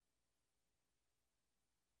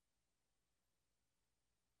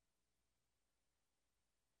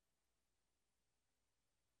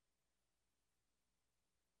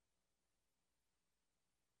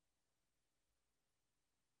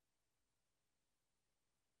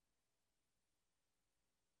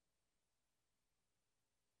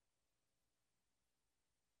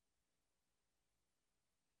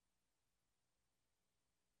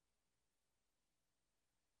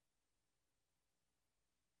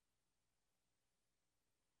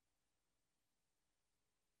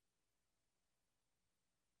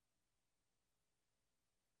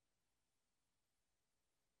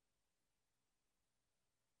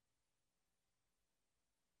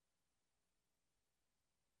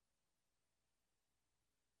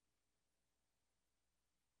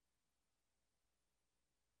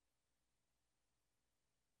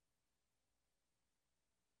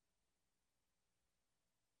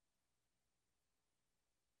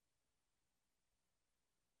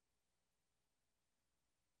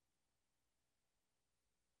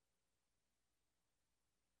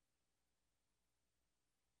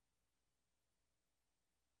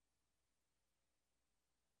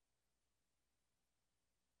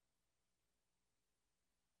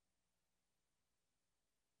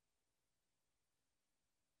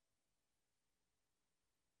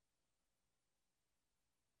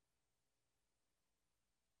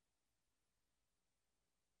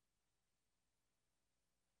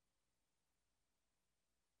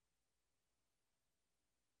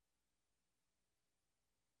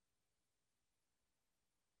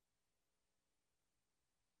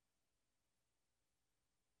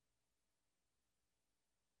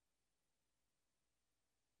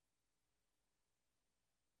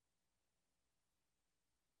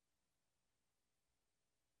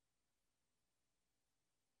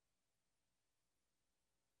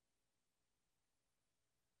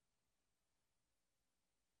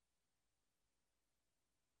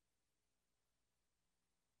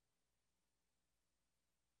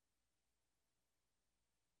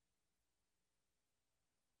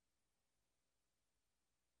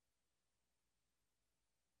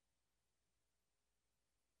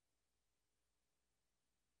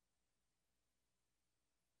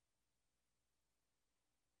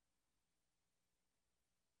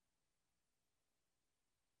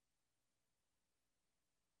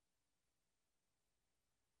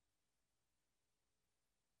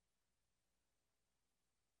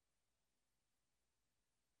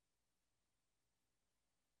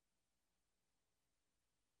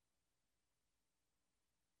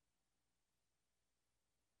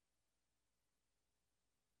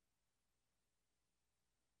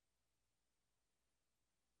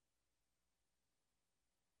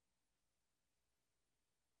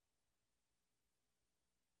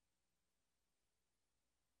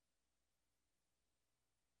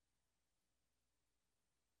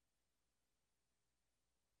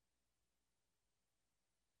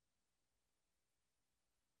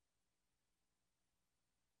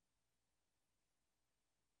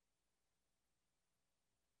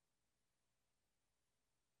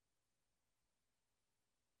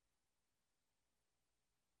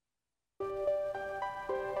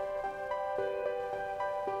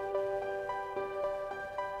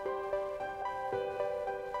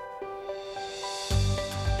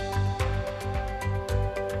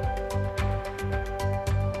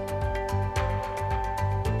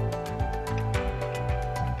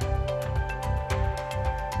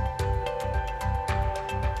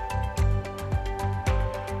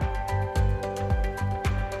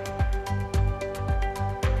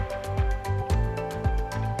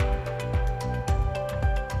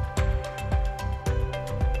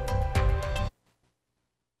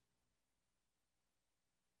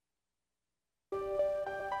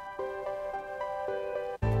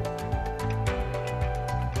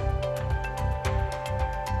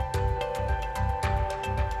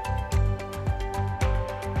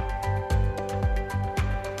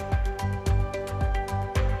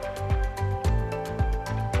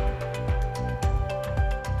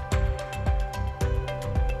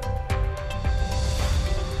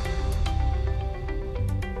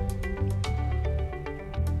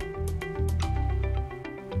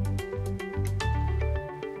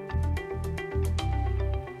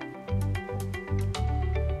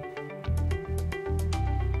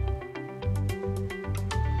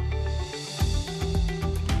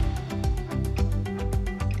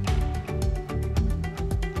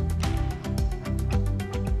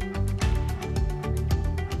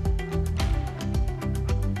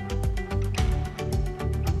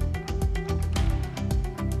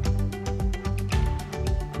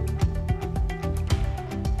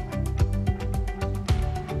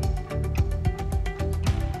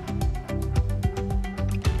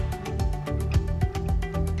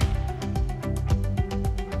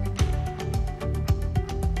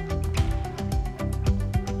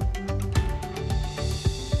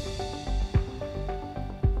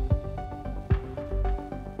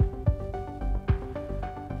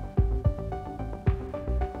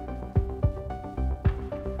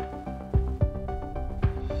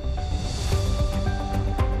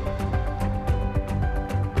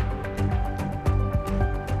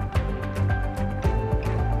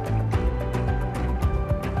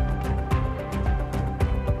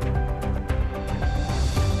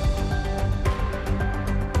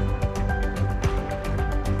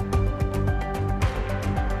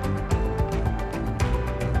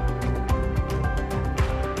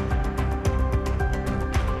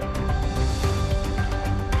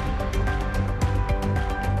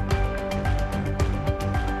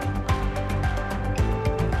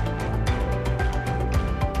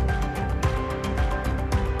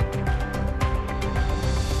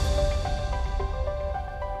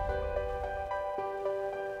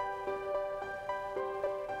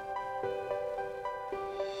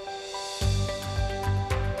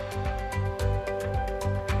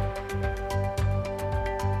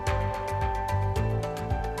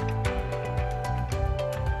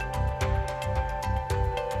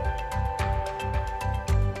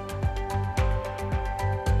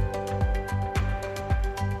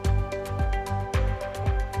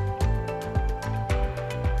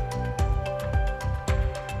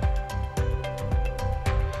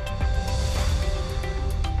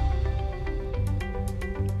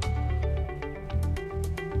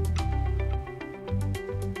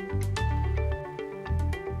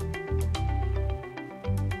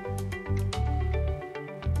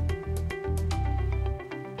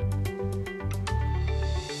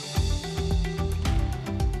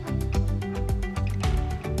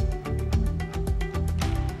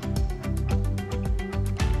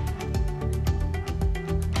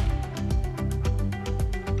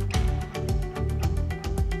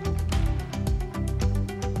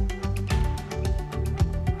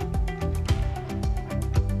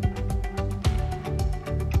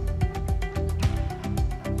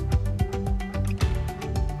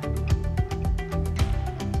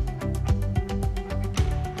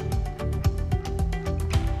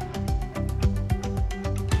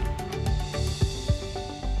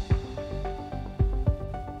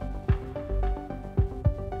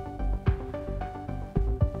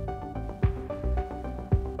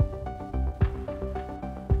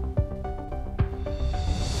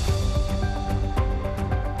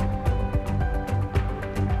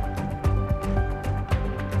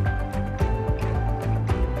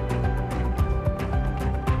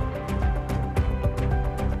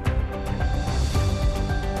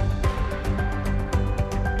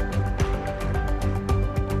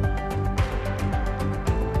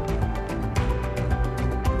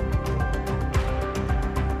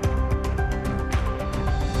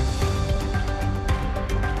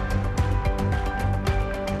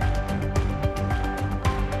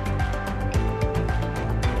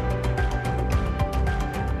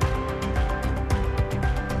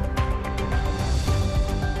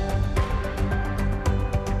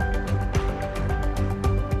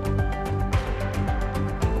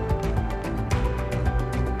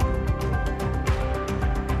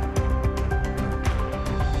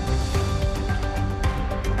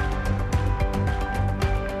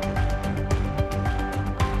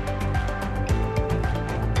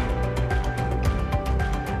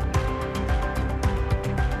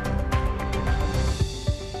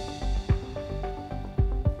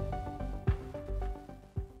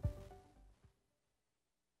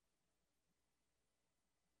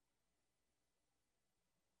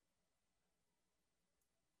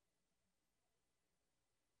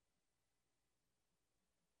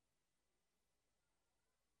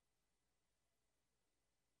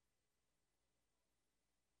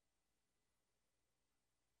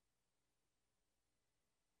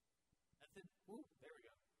Nothing? Ooh, there we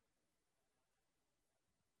go.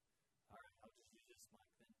 All right, I'll just use this mic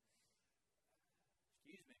then.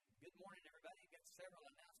 Excuse me. Good morning, everybody. Got several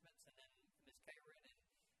announcements, and then Miss Karen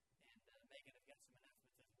and Megan have got some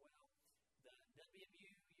announcements as well. The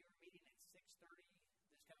WMU, you're meeting at 6:30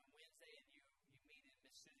 this coming Wednesday, and you meet in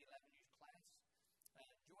Miss Susie Lavenue's class.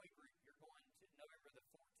 Joy Group, you're going to November the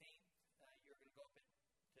 14th. You're going to go up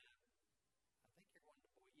to, I think you're going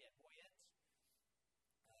to Boyette's.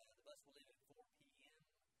 The bus will leave at 4 p.m.,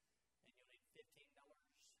 and you'll need $15.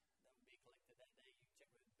 That will be collected that day. You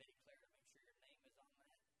check with Betty Claire to make sure your name is on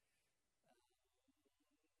that.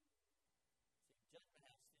 Judgment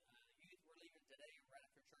House youth, we're leaving today right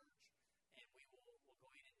after church, and we'll go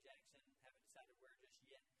in Jackson. Haven't decided where just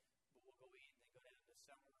yet, but we'll go in and go down to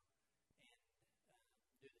Summer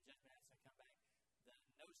and do the Judgment House and come back. The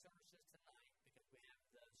no services tonight because we have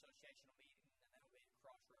the associational meeting, and that will be at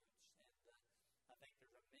Crossroads. And I think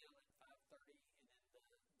there's a meal at 5:30, and then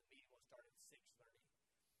the meeting will start at 6:30.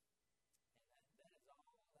 And that is all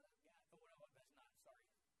that I've got. Oh, no, that's not. Sorry.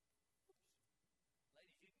 Oops.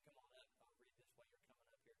 Ladies, you can come on up. I'll read this while you're coming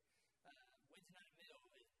up here. Wednesday night meal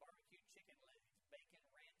is barbecue chicken legs, bacon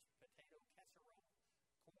ranch, potato casserole,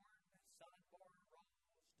 corn, salad bar, rolls,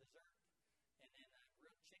 dessert, and then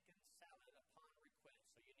grilled chicken salad upon request.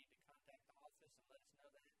 So you need to contact the office and let us know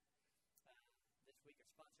that. This week is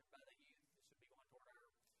sponsored by the youth. This will be going toward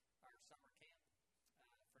our summer camp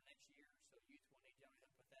for next year. So youth will need y'all to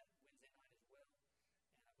help with that Wednesday night as well.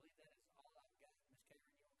 And I believe that is all I've got. Miss Karen,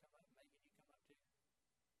 you want to come up? Megan, you come up too.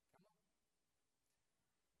 Come on.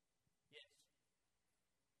 Yes.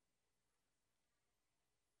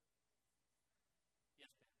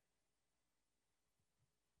 Yes, ma'am.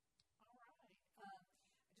 All right.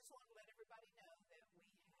 I just want to let everybody know that we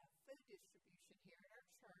have food distribution here at our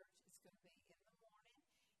church. It's going to be in the morning.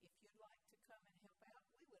 If you'd like to come and help out,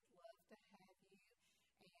 we would love to have you.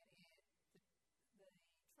 And the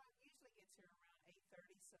truck usually gets here around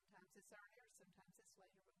 8:30. Sometimes it's earlier, sometimes it's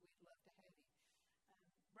later, but we'd love to have you.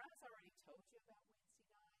 Brian's already told you about Wednesday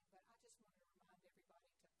night, but I just want to remind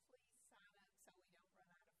everybody to please sign up so we don't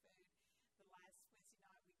run out of food. The last Wednesday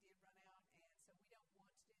night we did run out, and so we don't want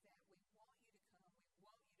to do that. We want you to come. We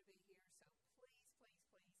want you to be here. So please,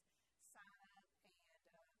 please, please sign up. And if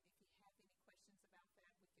you have any questions about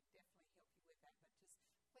that, we could definitely help you with that. But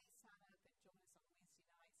just please sign up and join us on Wednesday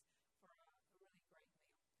nights for a really great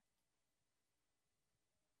meal.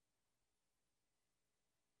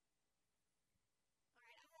 All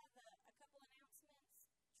right, I have a couple announcements.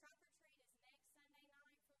 Trunk or Treat is next Sunday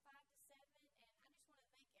night from 5 to 7, and I just want to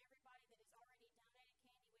thank everybody that has already donated candy.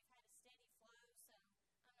 We've had a steady flow, so I'm not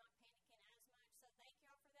panicking as much. So thank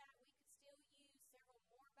y'all for that. We could still use several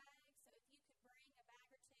more bags, so if you could bring a bag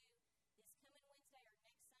or two this coming Wednesday or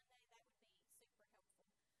next Sunday, that would be super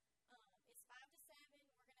helpful. It's 5 to 7.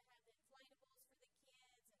 We're going to have the inflatables for the kids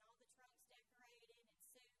and all the trunks decorated and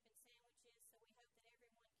soup and sandwiches, so we hope that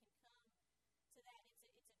everyone can come to that.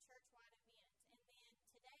 It's a church-wide event. And then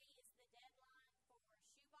today is the deadline for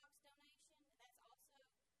shoebox donation. That's also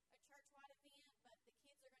a church-wide event, but the kids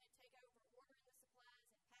are going to take over ordering the supplies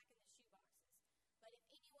and packing the shoeboxes. But if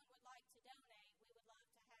anyone would like to donate, we would love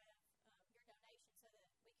to have your donation so that we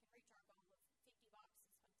can reach our goal of 50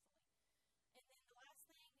 boxes, hopefully. And then the last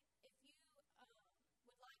thing, if you would like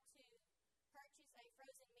to purchase a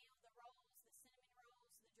frozen meal, the rolls, the cinnamon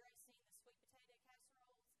rolls, the dressing, the sweet potato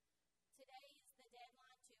casseroles, today is the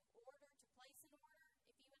deadline to place an order.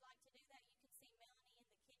 If you would like to do that, you can see Melanie in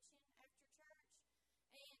the kitchen after church.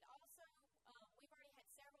 And also, we've already had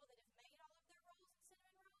several that have made all of their rolls and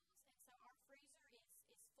cinnamon rolls, and so our freezer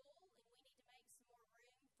is full, and we need to make some more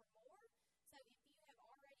room for more. So if you have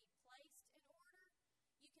already placed an order,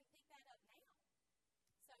 you can pick that up now.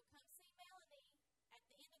 So come see Melanie at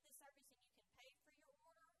the end of the service, and you can pay for your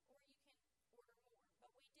order, or you can order more.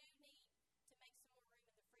 But we do need to make some more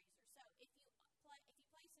room in the freezer. So if you place an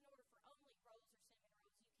order for only rolls or cinnamon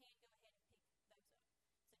rolls, you can go ahead and pick those up.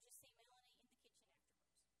 So just see Melanie in the kitchen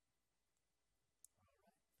afterwards. All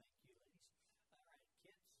right. Thank you, ladies. All right,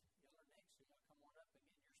 kids, y'all are next, so y'all come on up and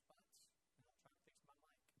get in your spots, and I'll try to fix my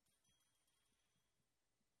mic.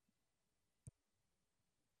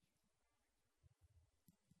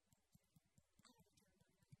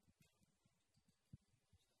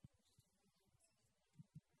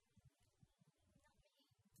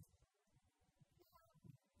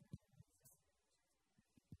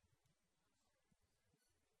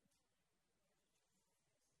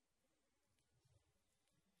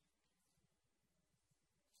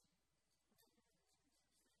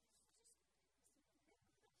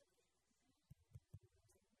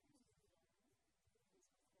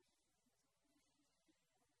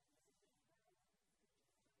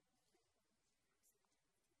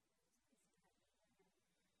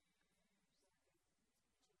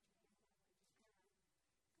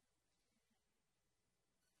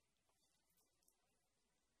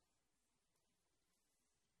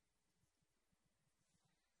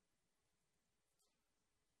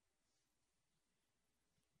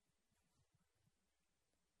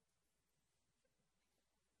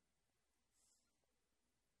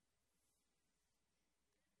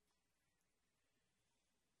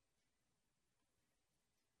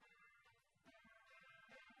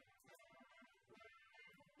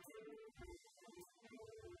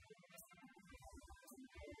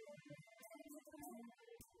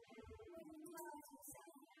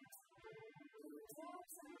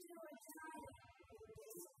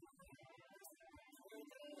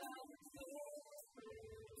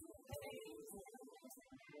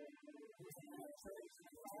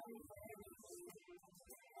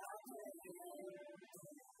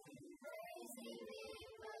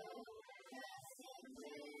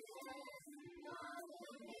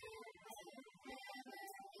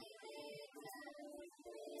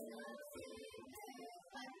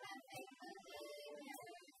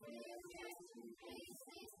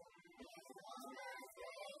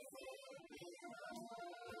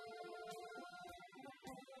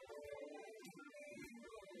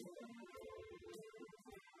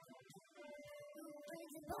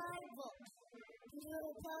 Bible, New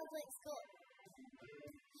Public School,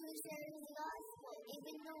 who shares the gospel,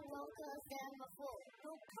 even though welcomes them before.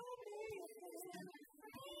 Don't call me if there's no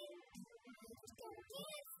afraid. Go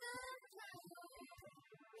get some time.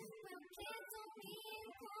 Well, cancel me and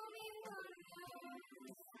call me one.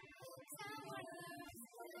 Somewhere,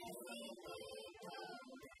 when I see people,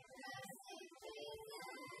 I see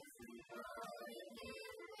Jesus.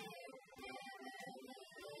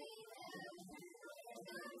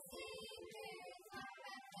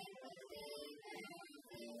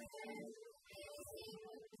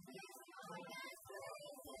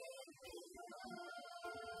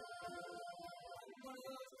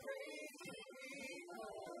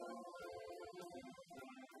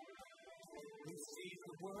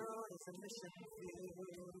 it's a mission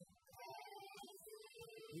field.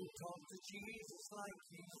 Who talk to Jesus like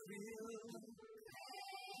he's real.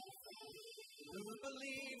 Who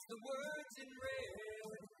believes the words in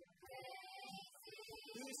red.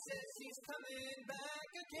 Who says he's coming back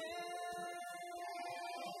again.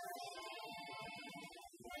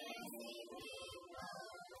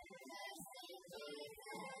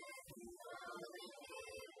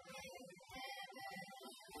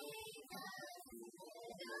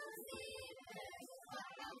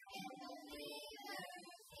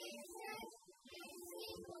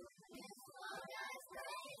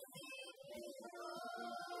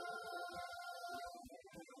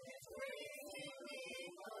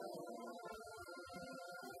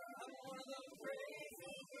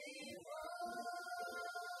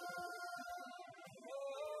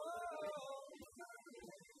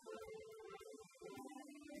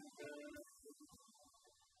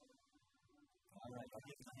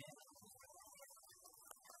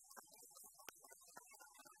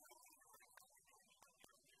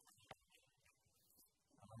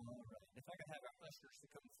 If I could have our ushers to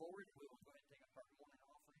come forward, we will go ahead and take up our morning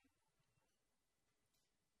offering.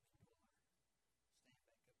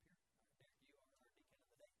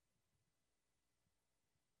 Stand back up here.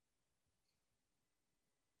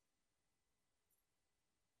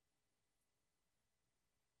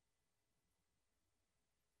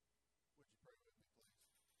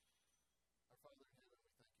 All right, Derek, you are our deacon of the day. Would you pray with me, please? Our Father in heaven,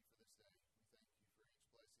 we thank you for this day. We thank you for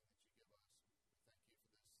each blessing that you give us. We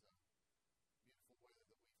thank you for this beautiful weather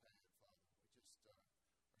that we've had, Father. We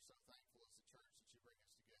just are so thankful as a church that you bring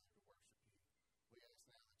us together to worship you. We ask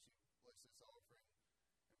now that you bless this offering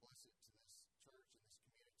and bless it to this church and this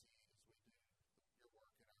community as we do your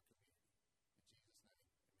work in our community. In Jesus' name, amen.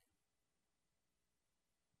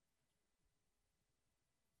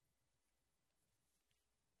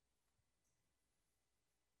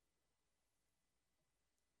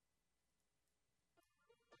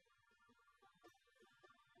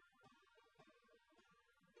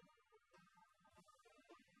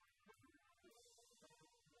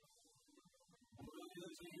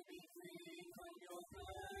 Will you be free from your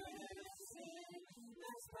blood sin?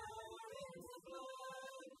 There's power in the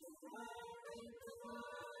blood, power in the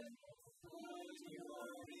blood. Lord, you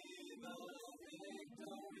are able,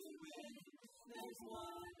 victory win. There's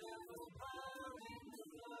wonderful power in the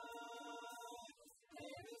blood.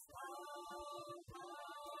 There is power,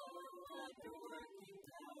 power, wonder-working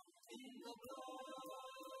power in the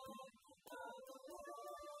blood of the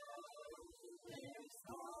Lord. There is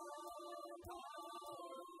power,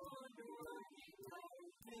 wonder-working power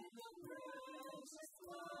in the precious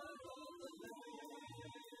blood of the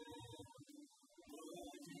Lamb.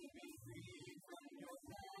 Would you be free from your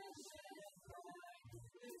passion and pride?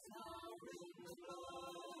 There's power in the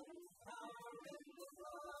blood, power in the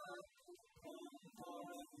blood. Come for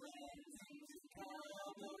a cleansing to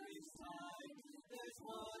Calvary's side. There's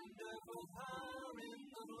wonderful power in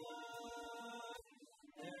the blood.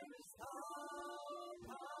 There is power,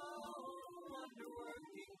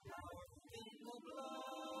 wonder-working power in the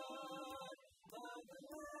blood of the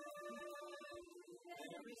Lamb.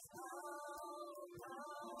 There is power,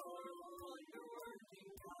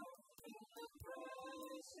 wonder-working power in the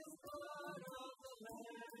precious blood of the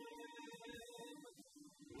Lamb.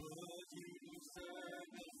 Would you do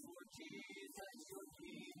service for Jesus your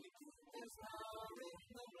King? There's power in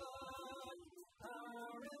the blood,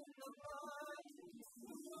 power in the blood.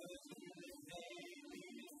 Would you live daily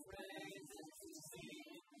in praises to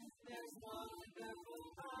sing? There's wonderful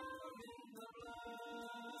power in the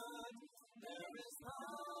blood. There is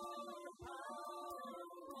power,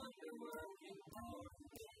 wonder-working power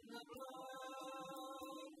in the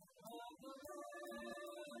blood of the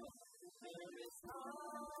Lamb. There is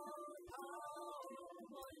power,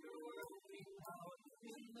 wonder-working power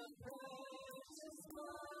in the precious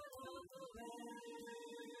blood of the Lamb.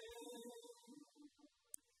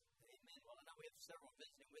 Amen. Well, I know we have several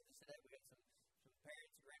visiting with us today. We got some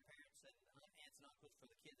parents, grandparents, and aunts and uncles for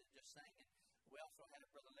the kids that just sang. And we also had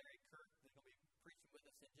Brother Larry Kirk that's going to be preaching with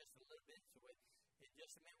us in just a little bit. So in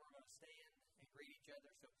just a minute, we're going to stand and greet each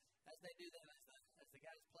other. So as they do that, as the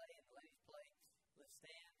guys play and the ladies play, let's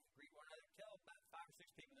stand, greet one another. Tell about 5 or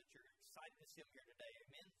 6 people that you're excited to see them here today.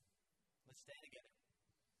 Amen. Let's stand together.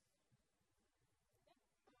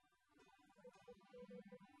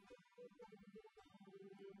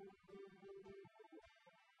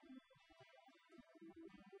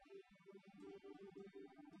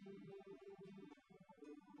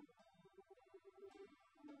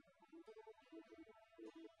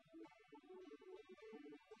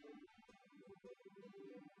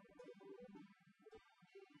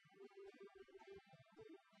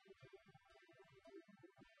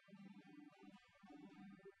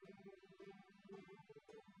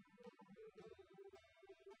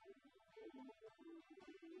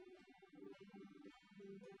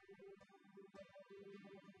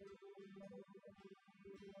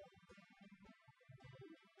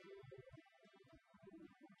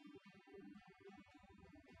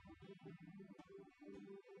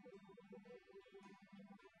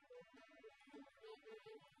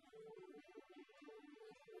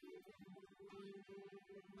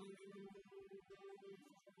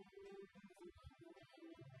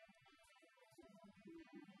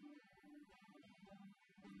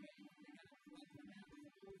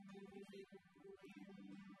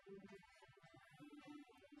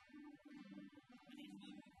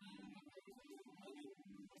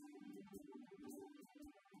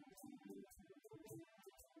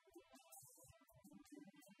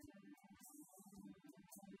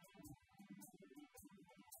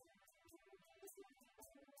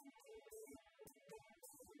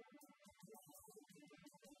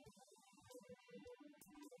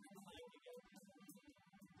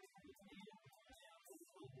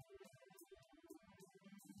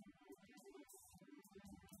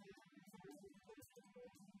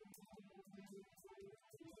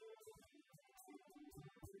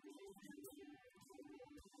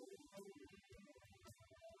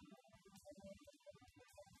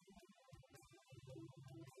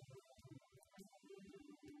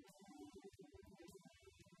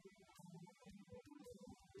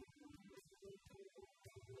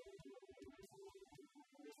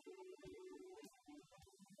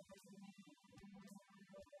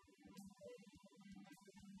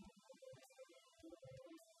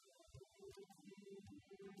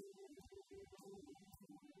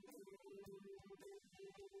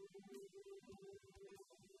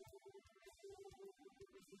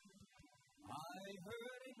 I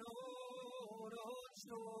heard an old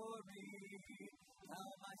story, how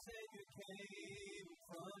my Savior came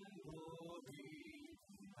from glory,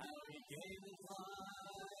 how He gave His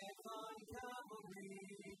life on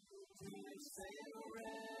Calvary to save a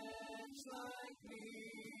wretch like me.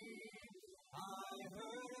 I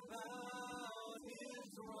heard about His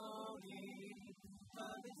groaning,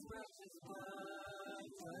 of His precious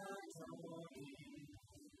blood atoning.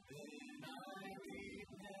 Then I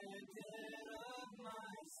repented of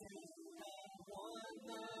my sin and one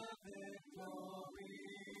of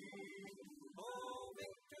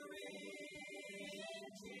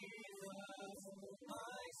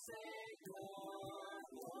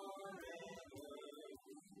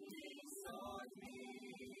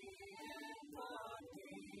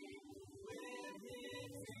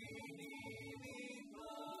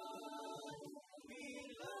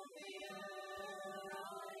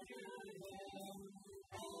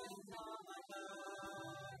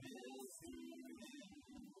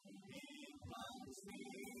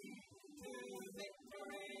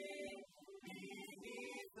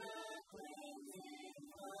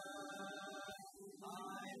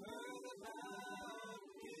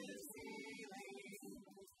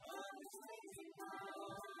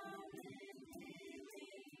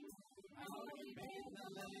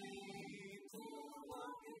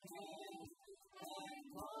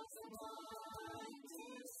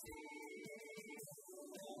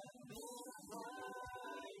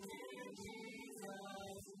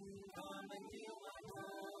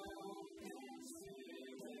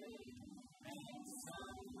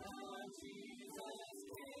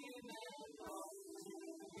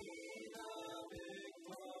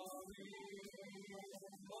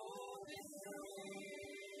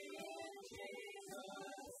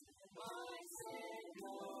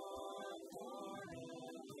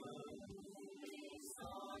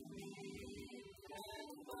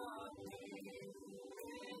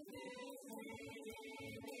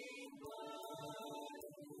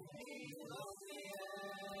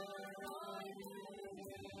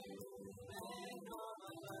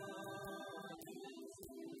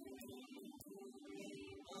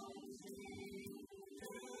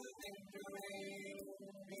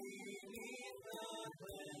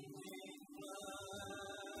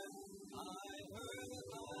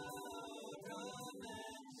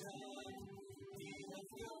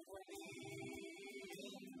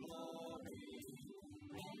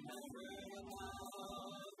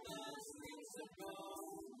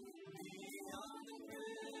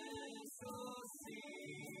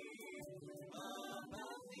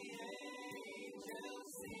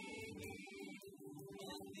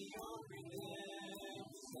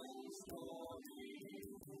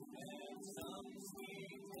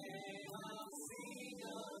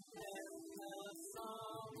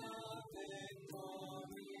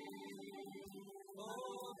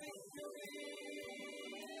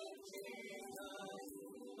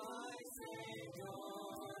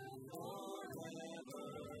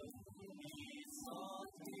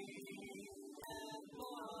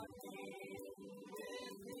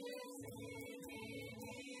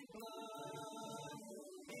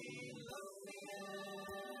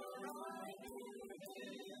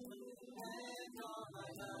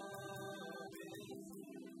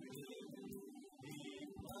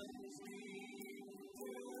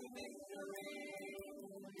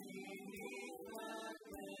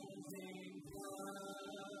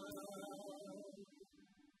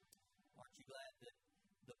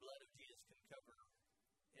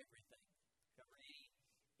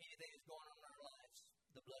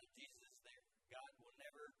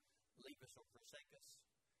us or forsake us,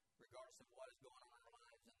 regardless of what is going on in our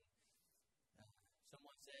lives. And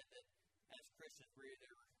someone said that as Christians, we're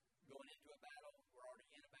either going into a battle, we're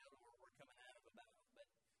already in a battle, or we're coming out of a battle. But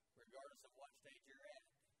regardless of what stage you're at,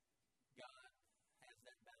 God has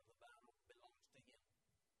that battle. The battle belongs to Him.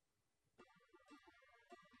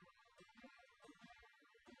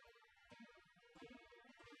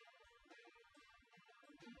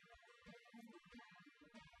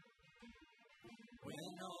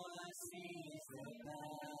 When all I see is the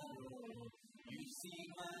battle, you see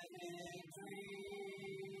my victory.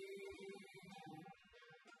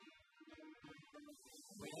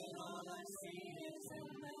 When all I see is a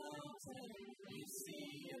mountain, you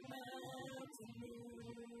see a mountain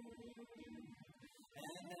move.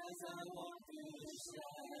 And as I walk through the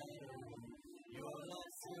shadow, your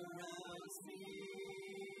light surrounds me.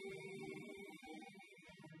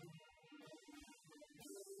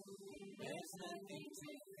 There's nothing to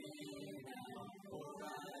fear now, for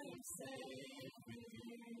I'm safe with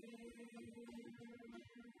you.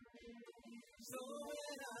 So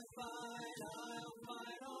when I fight, I'll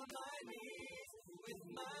fight on my knees, with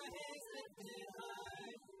my hands lifted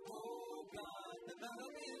high. Oh God, the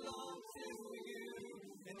battle belongs to you,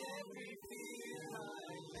 and every fear I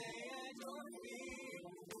lay at your feet.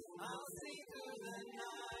 I'll sing through the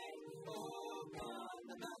night. Oh God,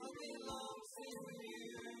 the battle belongs to you.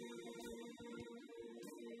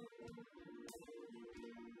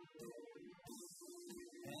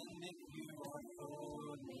 And if you are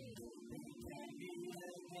for me, who can be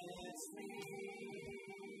against me?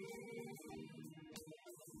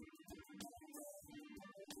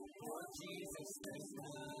 For Jesus, there's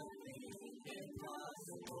nothing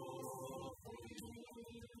impossible for you.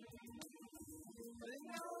 But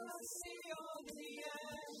now I see all the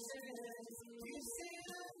ashes, you see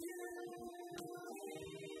the beauty.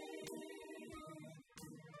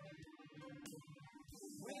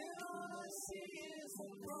 When all I see is a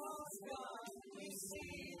cross, God, we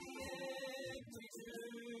see the empty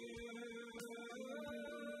tomb.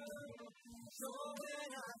 So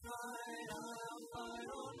when I fight, I'll fight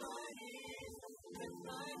on my knees, with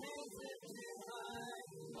my hands lifted high.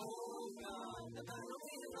 Oh God, the battle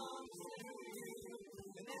belongs to you,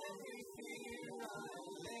 and every fear I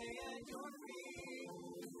lay at your feet.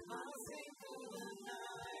 I'll sing through the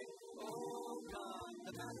night. Oh God,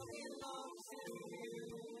 the battle belongs to you.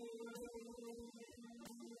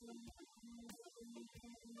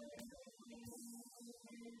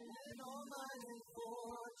 An almighty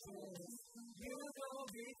fortress, you go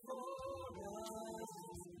before us.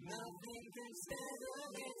 Nothing can stand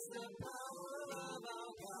against the power of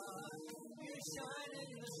our God. You shine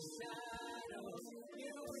in the shadows,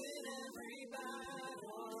 you win every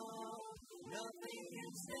battle. Nothing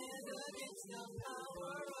can stand against the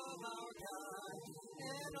power of our God.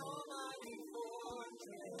 An almighty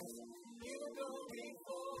fortress, you go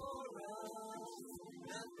before us.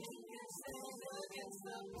 Nothing can stand against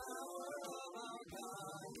the power of our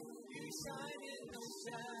God. You shine in the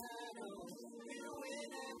shadows, you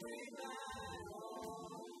win every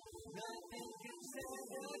battle. Nothing can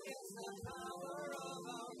stand against the power of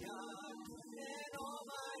our God. An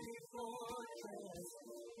almighty fortress,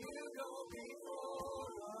 you go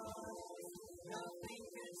before us. Nothing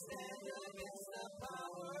can stand against the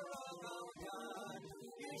power of our God.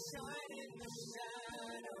 You shine in the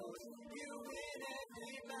shadows, you win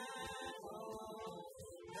every battle.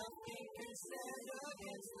 Nothing can stand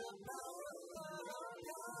against the power of our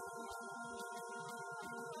God.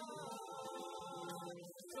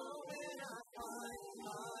 So when I fight,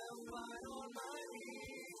 I'll fight on my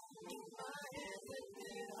knees, with my hands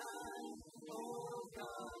lifted high. Oh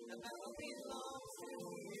God, the battle belongs to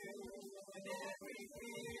you, and every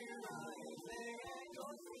fear I lay at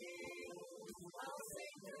your feet. I'll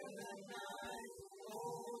sing through the night.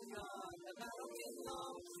 Oh God, the battle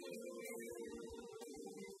belongs to you.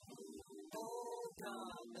 Oh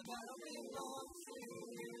God, the battle belongs to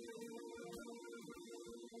you.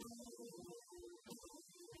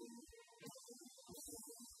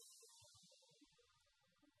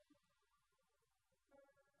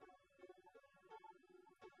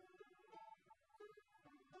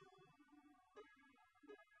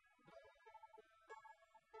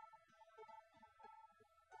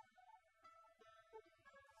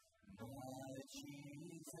 My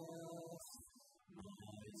Jesus,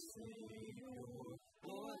 my Savior,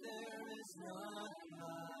 Lord, there is none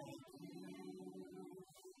like you.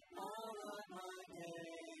 All of my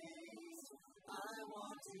days, I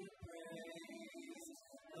want to praise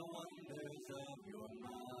the wonders of your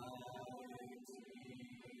mighty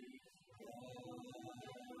love.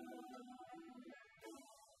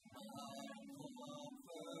 My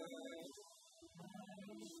comfort,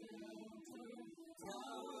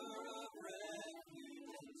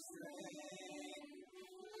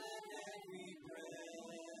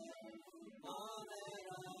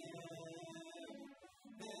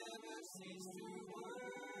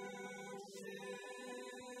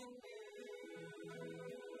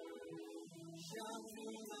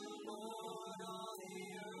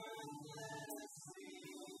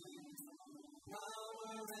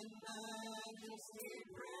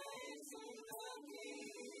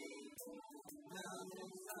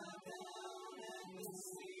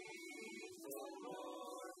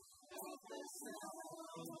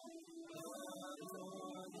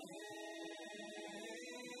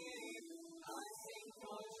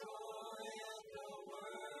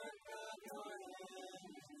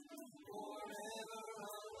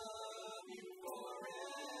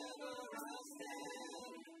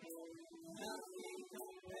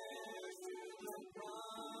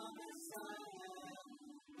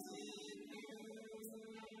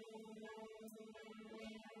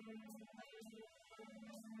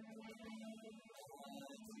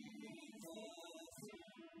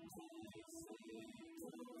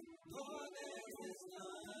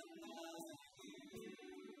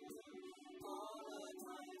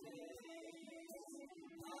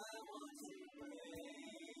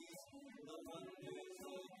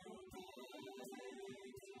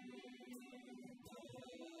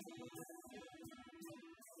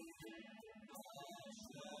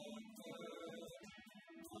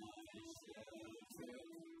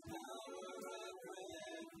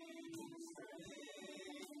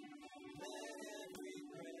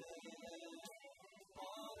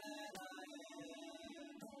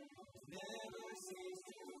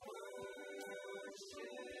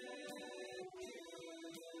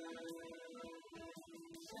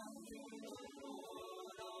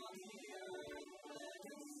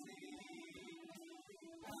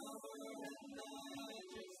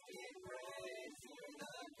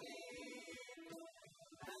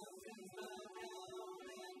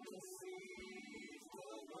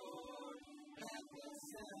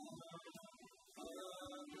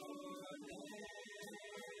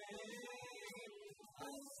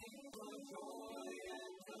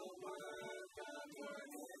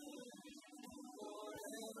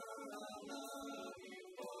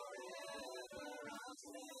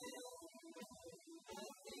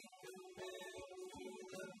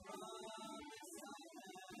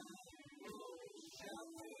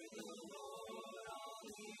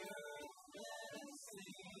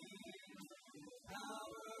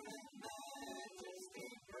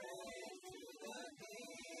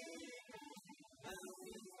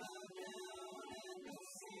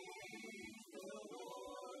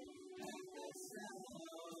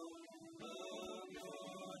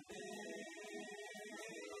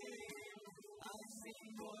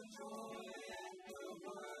 joy and the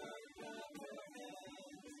work of your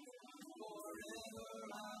hands. Forever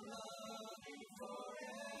I love you,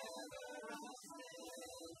 forever I'll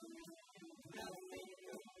stand. Nothing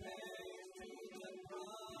compares to the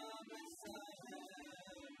promise I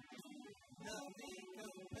have. Nothing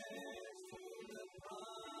compares to the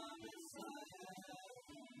promise I have.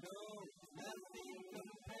 No, nothing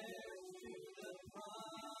compares to the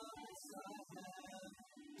promise I have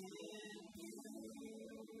in you.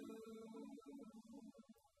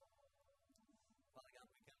 Father God,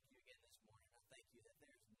 we come to you again this morning. I thank you that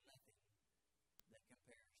there's nothing that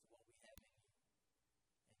compares to what we have in you,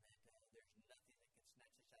 and that there's nothing that can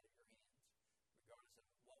snatch us out of your hands, regardless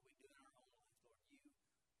of what we do in our own lives. Lord, you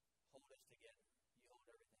hold us together. You hold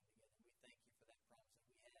everything together. We thank you for that promise that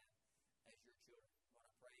we have as your children.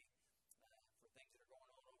 Lord, I pray for things that are going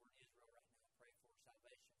on over in Israel right now. I pray for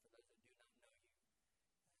salvation for those that do not know you.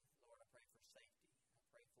 Lord, I pray for safety. I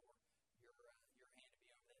pray for your hand to be over that situation.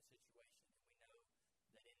 And we know that in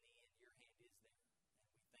the end, your hand is there.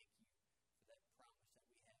 And we thank you for that promise that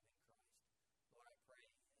we have in Christ. Lord, I pray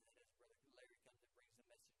that as Brother Larry comes and brings the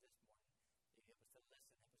message this morning, that you help us to listen,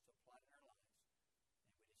 help us to apply it in our lives.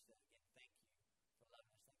 And we just, again, thank you for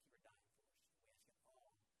loving us. Thank you for dying for us. And we ask it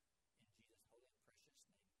all in Jesus' holy and precious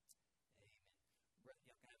name. Amen. Y'all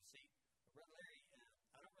can have a seat. Brother Larry,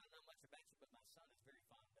 I don't really know much about you, but my son is very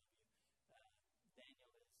fond of you.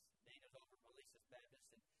 Daniel's over at Melissa's Baptist,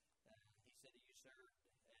 and he said that you served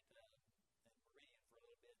at Meridian for a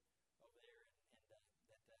little bit over there,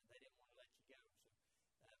 and that they didn't want to let you go.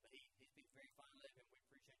 So, but he speaks very fondly of him. We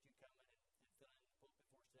appreciate you coming and filling in the pulpit for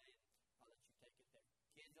us today, and I'll let you take it there.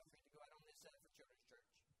 Kids, don't forget to go out on this side for Children's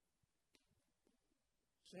Church.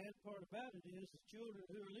 Sad part about it is the children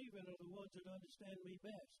who are leaving are the ones that understand me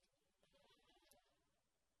best.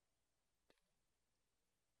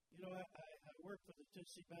 You know, I worked for the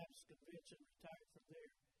Tennessee Baptist Convention, retired from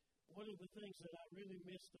there. One of the things that I really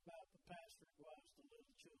missed about the pastorate was the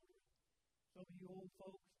little children. Some of you old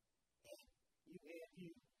folks,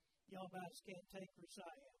 y'all about as can't take as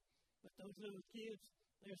I am. But those little kids,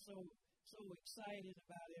 they're so excited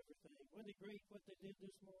about everything. Wasn't it great what they did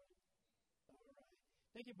this morning? All right.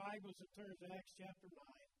 Take your Bibles and turn to Acts chapter 9,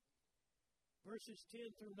 verses 10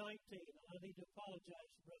 through 19. I need to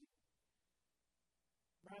apologize to Brother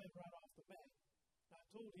Brian right off the bat. I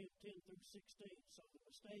told him 10 through 16, so the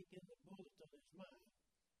mistake in the bulletin is mine.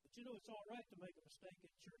 But you know it's all right to make a mistake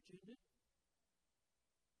in church, isn't it?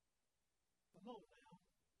 Come on now.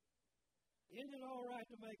 Isn't it all right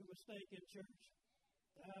to make a mistake in church?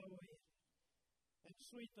 Oh, yeah. And the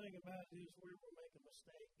sweet thing about it is where we make a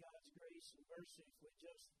mistake, God's grace and mercy, if we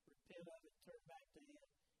just repent of it, turn back to Him,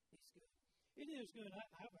 He's good. It is good.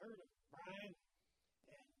 I've heard of Brian,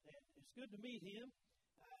 and it's good to meet him.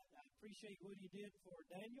 I appreciate what he did for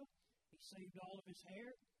Daniel. He saved all of his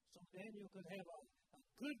hair so Daniel could have a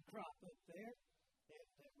good crop up there.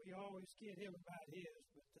 And we always kid him about his.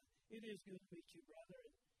 But it is good to meet you, brother.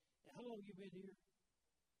 And how long have you been here?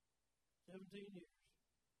 17 years.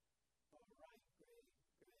 All right, great.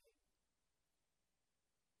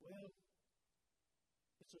 Well,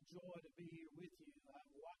 it's a joy to be here with you.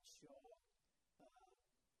 I've watched y'all.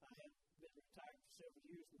 I have been retired for several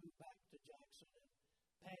years, moved back to Jackson, and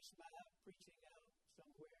passed by preaching out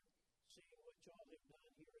somewhere, seeing what y'all have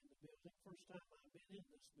done here in the building. First time I've been in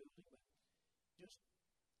this building, but just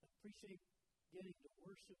appreciate getting to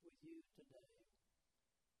worship with you today.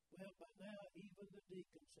 Well, by now, even the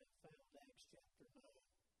deacons have found Acts chapter 9.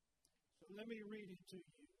 So let me read it to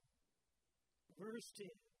you. Verse 10.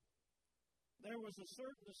 There was a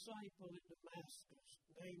certain disciple in Damascus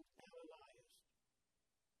named Ananias.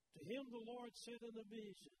 To him the Lord said in a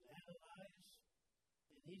vision, Ananias,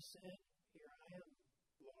 and he said, Here I am,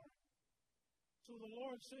 Lord. So the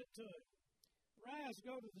Lord said to him, Rise,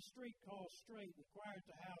 go to the street called Straight, and inquire at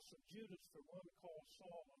the house of Judas for one called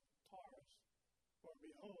Saul of Tarsus. For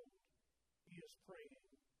behold, he is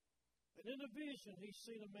praying. And in a vision he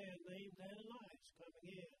seen a man named Ananias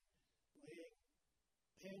coming in, laying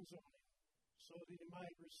hands on him, so that he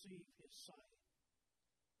might receive his sight.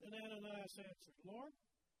 Then Ananias answered, Lord,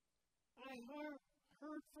 I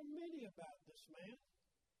heard from many about this man,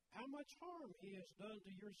 how much harm he has done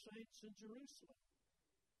to your saints in Jerusalem.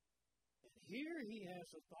 And here he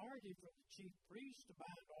has authority from the chief priest to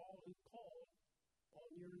bind all who call on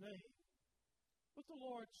your name. But the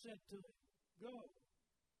Lord said to him, Go,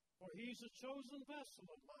 for he is a chosen vessel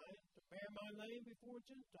of mine to bear my name before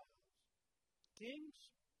Gentiles, kings,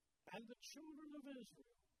 and the children of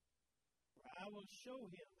Israel. For I will show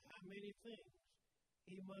him how many things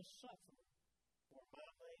he must suffer for my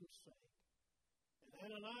name's sake. And And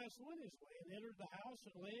Ananias went his way and entered the house,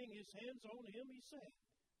 and laying his hands on him, he said,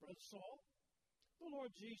 Brother Saul, the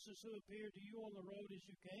Lord Jesus, who appeared to you on the road as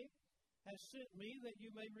you came, has sent me that you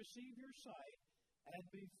may receive your sight and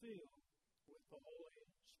be filled with the Holy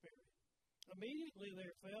Spirit. Immediately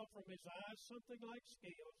there fell from his eyes something like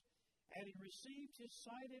scales, and he received his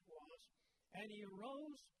sight at once, and he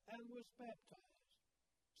arose and was baptized.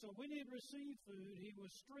 So when he had received food, he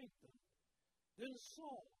was strengthened. Then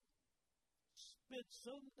Saul spent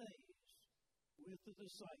some days with the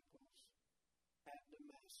disciples at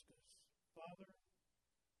Damascus. Father,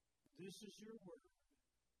 this is your word.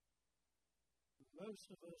 Most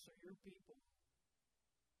of us are your people.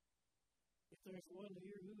 If there's one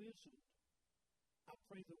here who isn't, I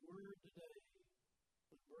pray the word today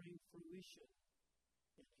would bring fruition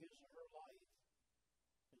in his or her life,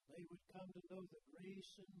 and they would come to know the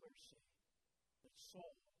grace and mercy that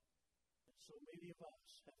Saul and so many of us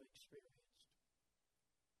have experienced.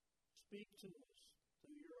 Speak to us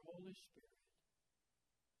through your Holy Spirit.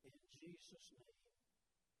 In Jesus' name,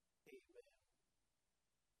 amen.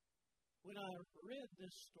 When I read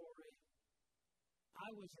this story, I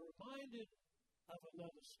was reminded of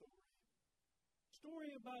another story. A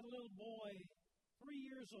story about a little boy, 3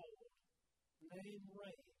 years old, named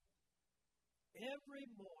Ray. Every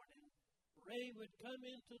morning, Ray would come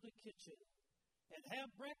into the kitchen and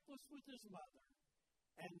have breakfast with his mother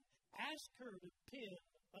and ask her to pin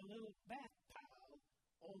a little bath towel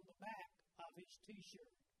on the back of his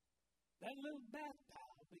T-shirt. That little bath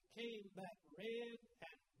towel became that red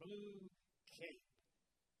and blue cape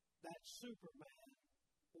that Superman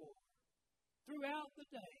wore. Throughout the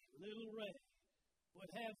day, little Ray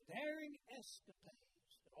would have daring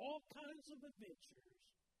escapades and all kinds of adventures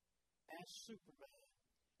as Superman.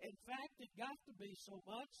 In fact, it got to be so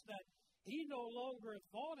much that he no longer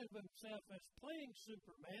thought of himself as playing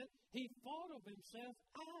Superman. He thought of himself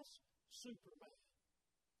as Superman.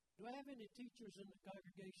 Do I have any teachers in the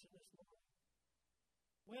congregation this morning?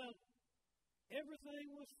 Well, everything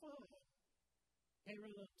was fine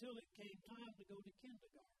until it came time to go to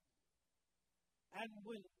kindergarten. And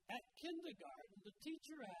when at kindergarten, the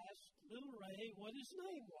teacher asked little Ray what his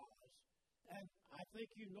name was. And I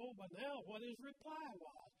think you know by now what his reply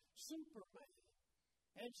was. Superman.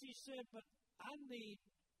 And she said, but I need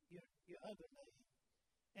your other name.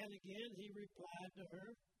 And again, he replied to her,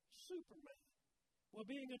 Superman. Well,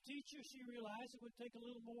 being a teacher, she realized it would take a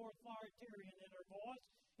little more authoritarian in her voice,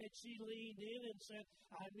 and she leaned in and said,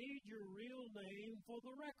 I need your real name for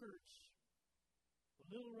the records. Well,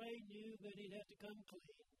 little Ray knew that he'd have to come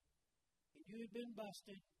clean. He knew he'd been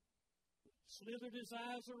busted, slithered his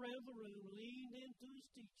eyes around the room, leaned into his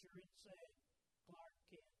teacher, and said, Clark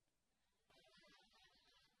Kent.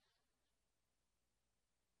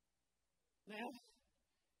 Now,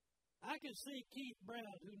 I can see Keith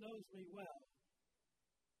Brown, who knows me well,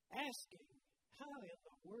 asking, how in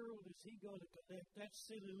the world is he going to connect that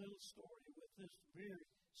silly little story with this very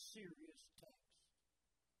serious text?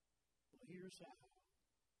 Well, here's how.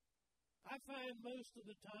 I find most of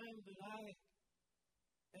the time that I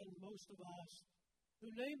and most of us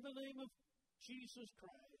who name the name of Jesus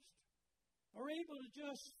Christ are able to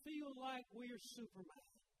just feel like we're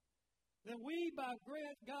Superman. That we, by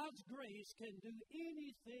God's grace, can do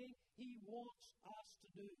anything He wants us to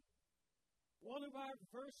do. One of our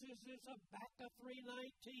verses is Habakkuk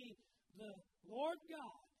 3:19. The Lord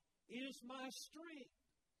God is my strength.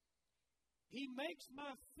 He makes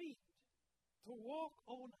my feet to walk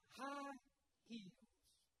on high heels.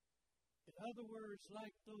 In other words,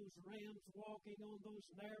 like those rams walking on those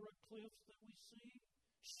narrow cliffs that we see,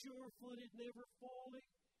 sure-footed, never falling,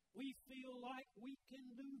 we feel like we can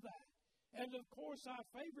do that. And of course, our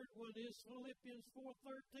favorite one is Philippians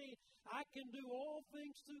 4:13. I can do all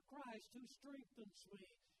things through Christ who strengthens me.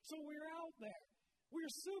 So we're out there.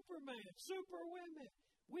 We're Superman, superwomen.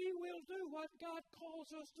 We will do what God calls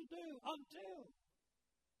us to do until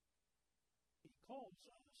He calls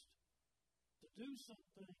us to do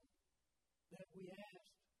something that we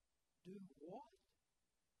asked. Do what?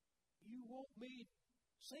 You want me?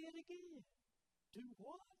 Say it again. Do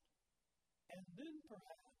what? And then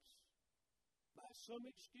perhaps, by some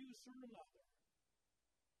excuse or another,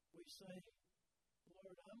 we say,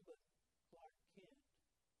 Lord, I'm but Clark Kent.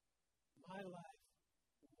 My life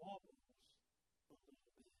wobbles a little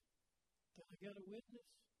bit. Can I get a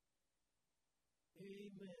witness?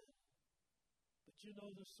 Amen. But you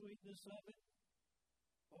know the sweetness of it?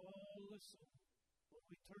 Oh, listen. When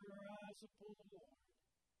we turn our eyes upon the Lord,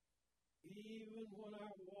 even when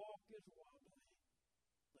our walk is wobbly,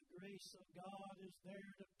 the grace of God is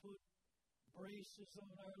there to put braces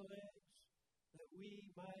on our legs, that we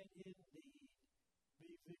might indeed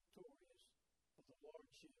be victorious for the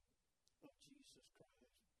Lordship of Jesus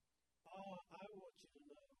Christ. I want you to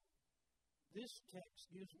know, this text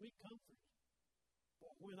gives me comfort.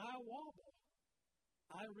 For when I wobble,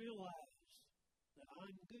 I realize that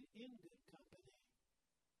I'm in good company.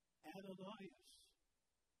 Ananias,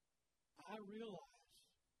 I realize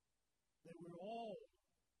that we're all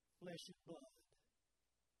flesh and blood,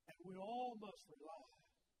 and we all must rely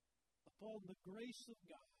upon the grace of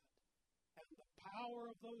God and the power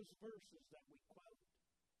of those verses that we quote,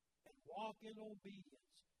 and walk in obedience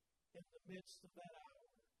in the midst of that hour.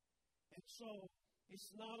 And so,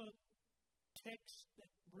 it's not a text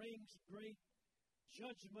that brings great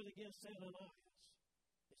judgment against Ananias.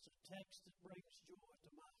 It's a text that brings joy to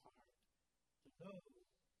my heart to know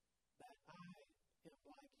that I am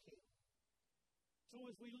like him. So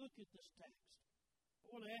as we look at this text, I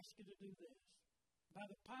want to ask you to do this. By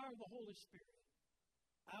the power of the Holy Spirit,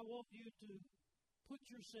 I want you to put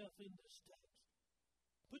yourself in this text.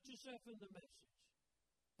 Put yourself in the message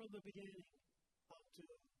from the beginning unto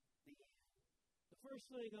the end. The first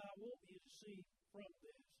thing I want you to see from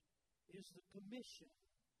this is the commission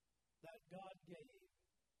that God gave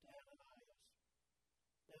to Ananias.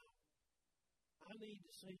 Now, I need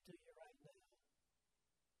to say to you right now,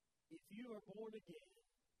 if you are born again,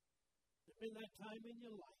 there's been that time in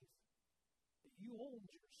your life that you owned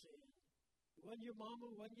your sin. It wasn't your mama,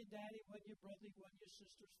 it wasn't your daddy, it wasn't your brother, it wasn't your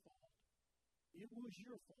sister's fault. It was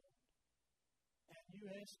your fault. And you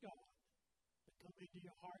asked God to come into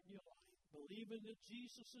your heart and your life, believing that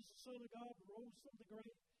Jesus is the Son of God, rose from the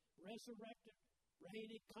grave, resurrected,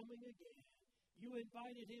 reigning, coming again. You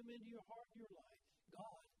invited him into your heart and your life.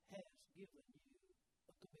 God has given you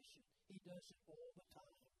a commission. He does it all the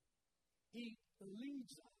time. He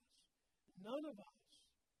leads us. None of us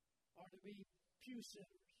are to be pew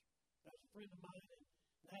sitters. As a friend of mine in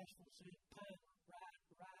Nashville said,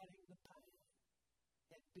 riding the pine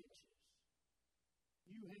at benches.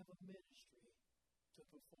 You have a ministry to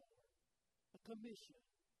perform, a commission.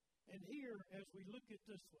 And here, as we look at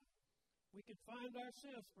this one, we can find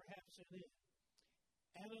ourselves perhaps in it.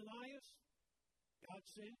 Ananias, God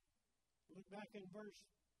said, look back in verse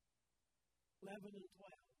 11 and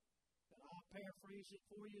 12. And I'll paraphrase it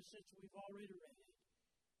for you since we've already read it.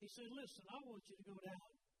 He said, listen, I want you to go down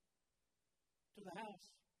to the house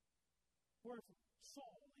where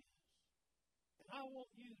Saul is. And I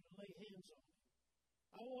want you to lay hands on him.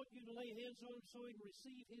 I want you to lay hands on him so he can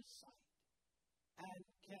receive his sight and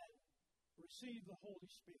can receive the Holy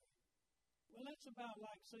Spirit. Well, that's about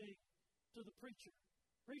like saying to the preacher,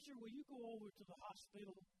 preacher, will you go over to the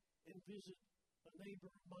hospital and visit a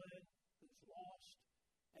neighbor of mine who's lost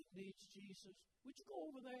and needs Jesus? Would you go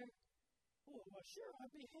over there? Oh, well, sure,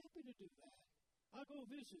 I'd be happy to do that. I'll go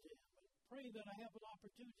visit him and pray that I have an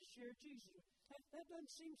opportunity to share Jesus with him. That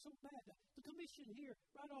doesn't seem so bad. The commission here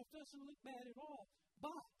right off doesn't look bad at all.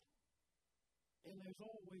 But, and there's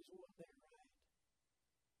always one there, right?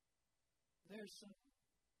 There's some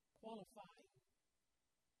qualifying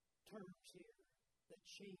terms here that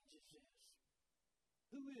changes this.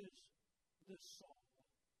 Who is this Saul?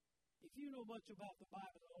 If you know much about the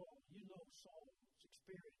Bible at all, you know Saul's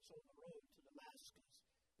experience on the road to Damascus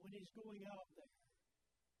when he's going out there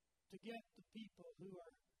to get the people who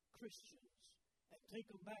are Christians and take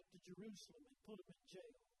them back to Jerusalem and put them in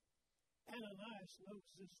jail. Ananias knows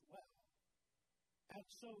this well. And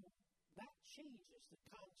so that changes the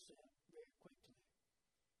concept very quickly.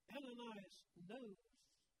 Ananias knows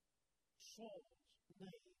Saul's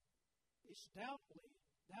name. It's doubtful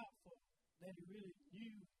that he really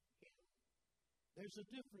knew him. There's a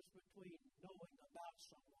difference between knowing about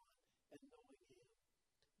someone and knowing him.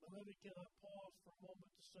 Beloved, can I pause for a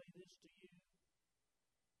moment to say this to you?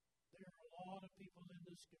 There are a lot of people in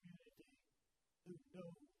this community who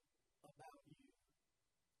know about you.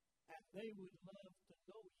 And they would love to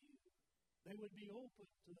know you. They would be open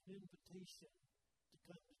to an invitation to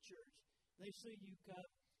come to church. They see you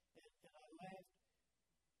come, and I laughed.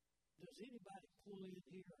 Does anybody pull in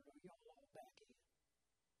here, or are y'all all back in?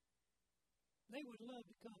 They would love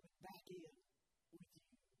to come back in with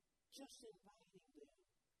you. Just inviting them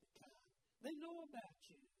to come. They know about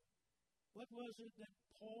you. What was it that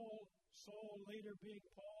Saul, later being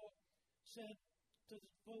Paul, said to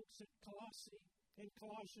the folks at Colossae, in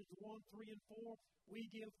Colossians 1, 3, and 4, we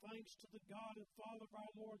give thanks to the God and Father of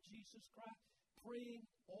our Lord Jesus Christ, praying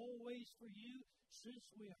always for you, since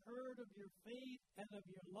we heard of your faith and of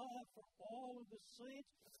your love for all of the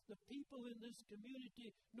saints. The people in this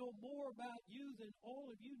community know more about you than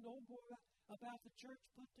all of you know more about the church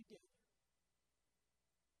put together.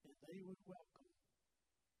 And they would welcome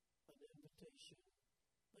an invitation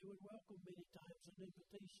They would welcome many times an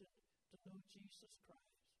invitation to know Jesus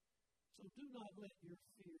Christ. So do not let your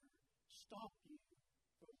fear stop you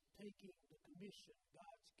from taking the commission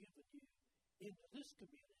God's given you into this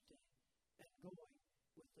community and going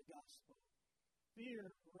with the gospel. Fear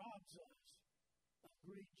robs us of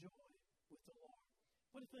great joy with the Lord.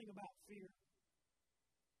 Funny thing about fear,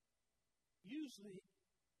 usually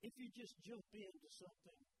if you just jump into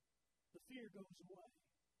something, the fear goes away.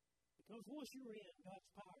 Because once you're in, God's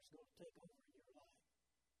power is going to take over in your life.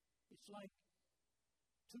 It's like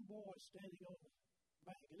two boys standing on the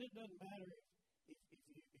bank. And it doesn't matter if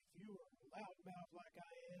you are loudmouth like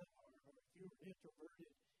I am or if you're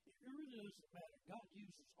introverted. It really doesn't matter. God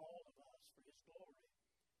uses all of us for His glory.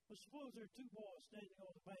 But suppose there are two boys standing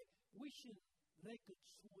on the bank wishing they could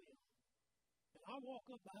swim. And I walk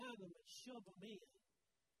up behind them and shove them in.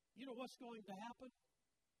 You know what's going to happen?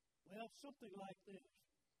 Well, something like this.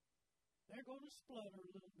 They're going to splutter a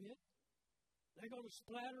little bit. They're going to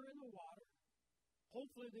splatter in the water.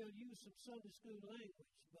 Hopefully they'll use some Sunday school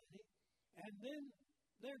language, buddy. And then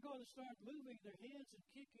they're going to start moving their hands and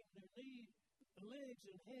kicking their legs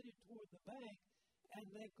and headed toward the bank. And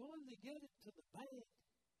they're going to get it to the bank.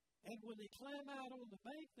 And when they climb out on the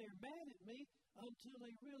bank, they're mad at me until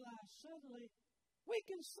they realize suddenly, we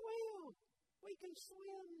can swim. We can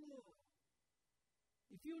swim now.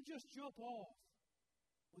 If you'll just jump off,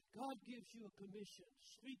 when God gives you a commission to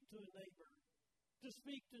speak to a neighbor, to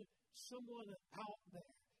speak to someone out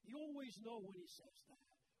there, you always know when He says that.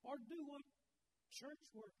 Or do what church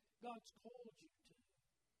work God's called you to.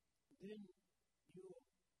 Then you'll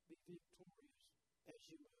be victorious as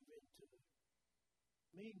you move into it.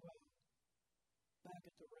 Meanwhile, back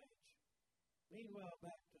at the ranch. Meanwhile,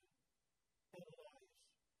 back to Ananias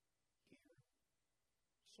here.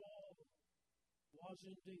 Saul was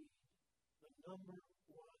indeed the number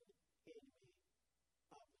one enemy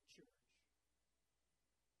of the church.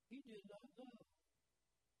 He did not know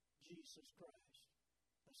Jesus Christ.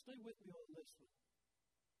 Now stay with me on this one.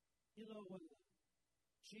 You know, when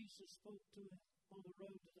Jesus spoke to him on the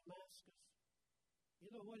road to Damascus, you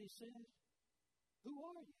know what He said? Who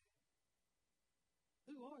are you?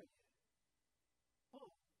 Who are you?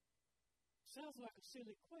 Oh, sounds like a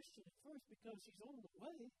silly question at first because He's on the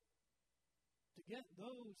way to get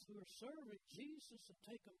those who are serving Jesus and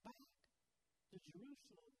take them back to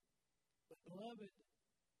Jerusalem. But beloved,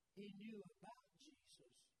 He knew about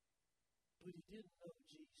Jesus, but He didn't know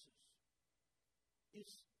Jesus.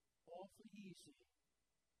 It's awfully easy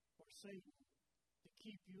for Satan to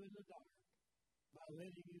keep you in the dark by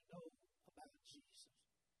letting you know about Jesus.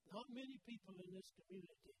 Not many people in this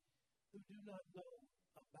community who do not know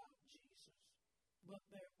about Jesus, but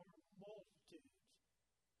there are multitudes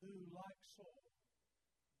who, like Saul,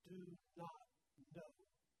 do not know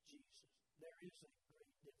Jesus. There is a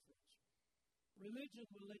great difference. Religion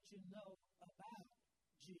will let you know about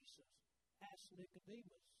Jesus. Ask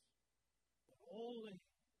Nicodemus. But only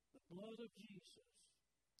the blood of Jesus,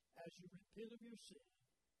 as you repent of your sin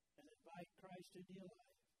and invite Christ into your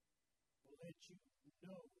life, will let you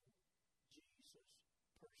know Jesus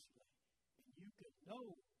personally. And you can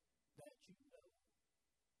know that you know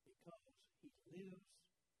because He lives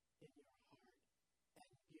in your heart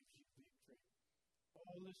and gives you victory.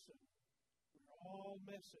 Oh, listen, we're all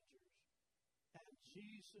messengers. And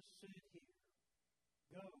Jesus said here,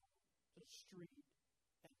 go to the street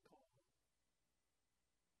and call.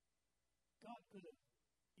 God could have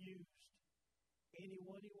used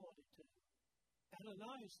anyone He wanted to.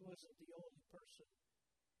 Ananias wasn't the only person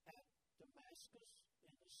at Damascus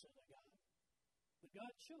in the synagogue. But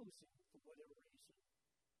God chose him for whatever reason.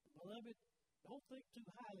 Beloved, don't think too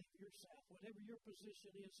highly of yourself. Whatever your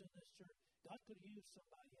position is in this church, God could use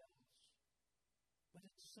somebody else. But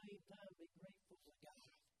at the same time, be grateful to God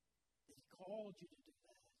that He called you to do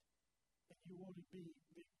that. And you want to be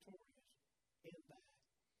victorious in that.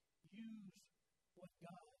 Use what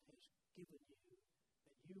God has given you,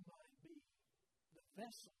 that you might be the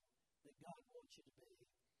vessel that God wants you to be.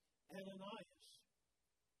 Ananias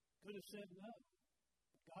could have said no.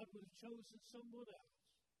 God would have chosen someone else.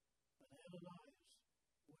 But Ananias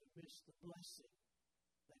would have missed the blessing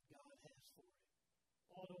that God has for him.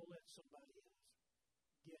 Oh, don't let somebody else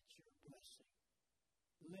get your blessing.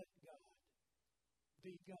 Let God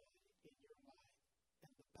be God in your life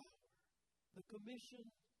and the power. The commission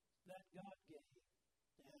that God gave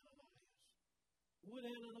to Ananias. Would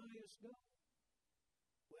Ananias go?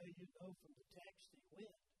 Well, you know from the text he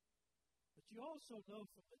went. But you also know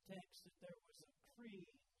from the text that there was a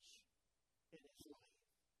cringe in his life.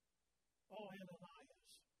 Oh, Ananias,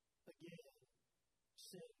 again,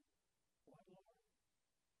 said, what, Lord?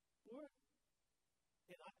 Lord,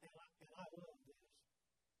 and I love this.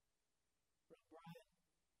 Brother Brian,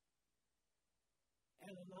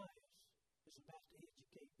 Ananias is about to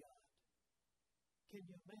educate God. Can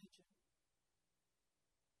you imagine?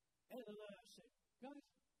 Ananias said, guys,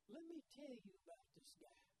 let me tell you about this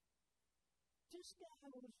guy. This guy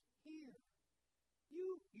was here.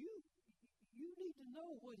 You need to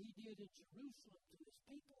know what he did in Jerusalem to his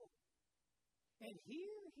people. And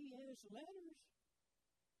here he has letters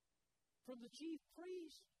from the chief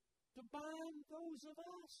priest to bind those of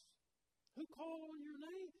us who call on your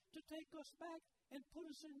name to take us back and put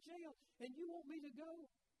us in jail. And you want me to go?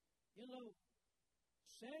 You know,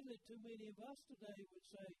 sadly, too many of us today would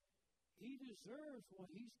say, he deserves what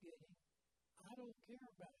he's getting. I don't care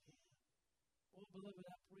about him. Well, beloved,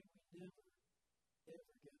 I pray we never,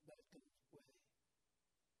 ever get back in his way.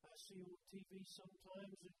 I see on TV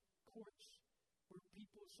sometimes in courts where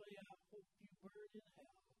people say, I hope you burn in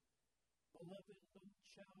hell. Beloved, no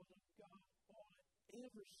child of God ought to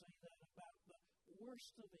ever say that about the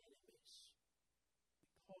worst of enemies,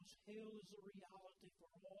 because hell is a reality for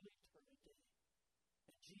all eternity.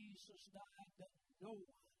 And Jesus died that no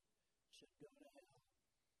one should go to hell.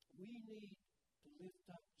 We need to lift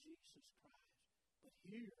up Jesus Christ. But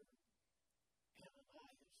here,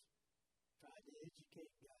 Ananias tried to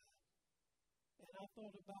educate God. And I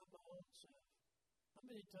thought about my own self. How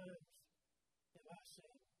many times have I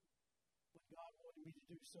said, when God wanted me to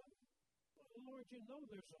do something, well, Lord, you know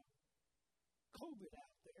there's a COVID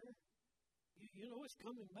out there. You know it's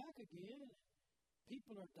coming back again.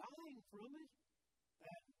 People are dying from it.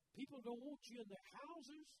 And people don't want you in their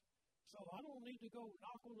houses. So I don't need to go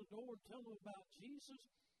knock on the door and tell them about Jesus.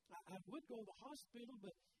 I would go to the hospital,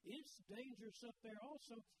 but it's dangerous up there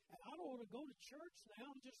also. And I don't want to go to church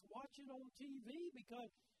now and just watch it on TV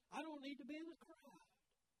because I don't need to be in the crowd.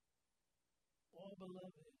 Oh,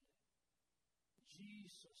 beloved,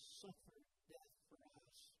 Jesus suffered death for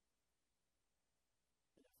us.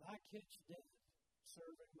 And if I catch death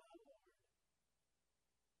serving my Lord,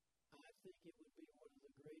 I think it would be one of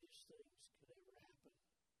the greatest things could ever happen.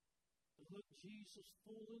 To look Jesus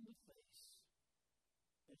full in the face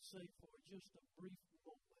and say for just a brief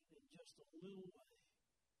moment, in just a little way,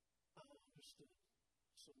 I understood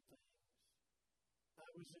some things. I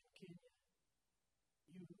was in Kenya.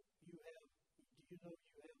 Do you know you have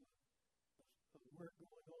a work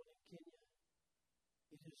going on in Kenya?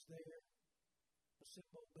 It is there,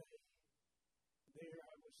 Pacific Bay.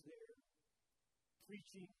 I was there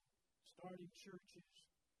preaching, starting churches.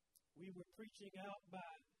 We were preaching out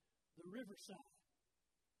by the riverside.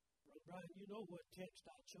 Brother Brian, you know what text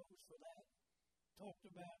I chose for that? Talked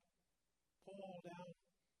about Paul down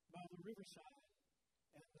by the riverside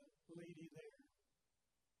and the lady there.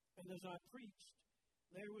 And as I preached,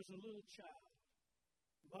 there was a little child,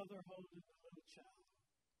 mother holding the little child.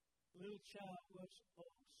 The little child was, so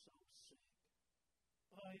sick.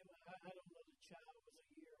 I don't know, the child was a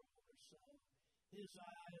year old or so. His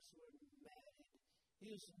eyes were matted.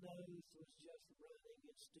 His nose was just running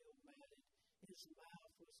and still matted. His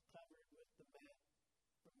mouth was covered with the mat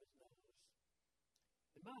from his nose.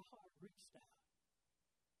 And my heart reached out.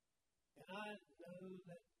 And I know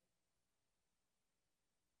that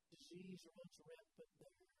disease runs rampant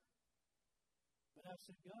there. But I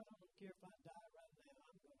said, God, I don't care if I die right now.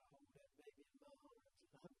 I'm going to hold that baby in my arms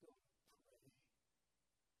and I'm going to pray.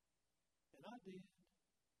 And I did.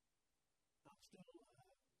 I'm still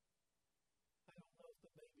alive. I don't know if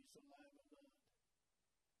the baby's alive or not.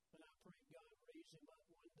 But I pray God raise him up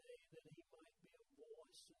one day that he might be a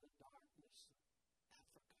voice in the darkness of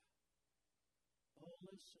Africa. Oh,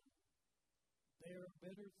 listen. There are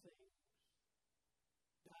better things.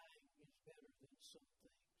 Dying is better than some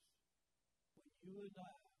things. When you and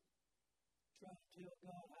I try to tell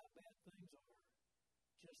God how bad things are,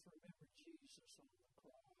 just remember Jesus on the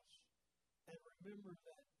cross. And remember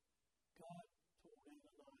that God told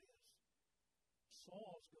Ananias,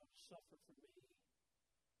 Saul's going to suffer for me.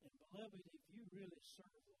 And beloved, if you really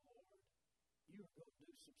serve the Lord, you are going to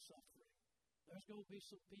do some suffering. There's going to be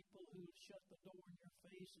some people who shut the door in your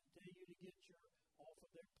face and tell you to get your off of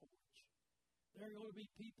their porch. There are going to be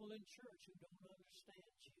people in church who don't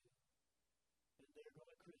understand you, and they're going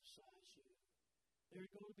to criticize you.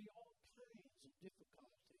 There's going to be all kinds of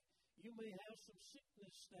difficulty. You may have some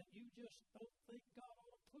sickness that you just don't think God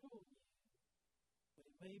ought to put on you, but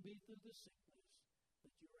it may be through the sickness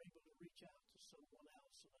that you're able to reach out to someone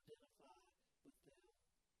else and identify with them.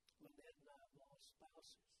 Lynette and I have lost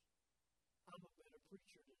spouses. I'm a better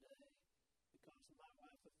preacher today because my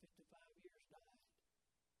wife of 55 years died.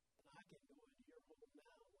 And I can go into your home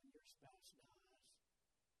now when your spouse dies.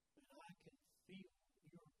 And I can feel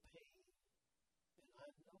your pain. And I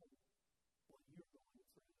know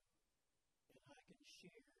through, and I can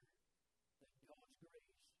share that God's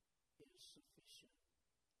grace is sufficient.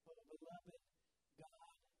 Oh, beloved,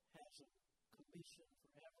 God has a commission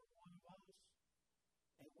for every one of us,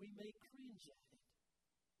 and we may cringe at it.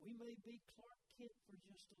 We may be Clark Kent for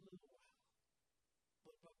just a little while,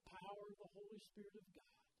 but the power of the Holy Spirit of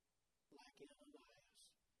God, like Ananias,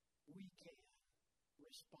 we can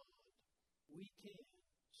respond. We can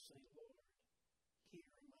say, Lord,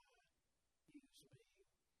 here am I, use me.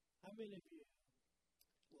 How many of you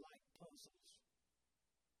like puzzles?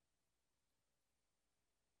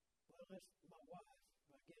 Well, that's my wife.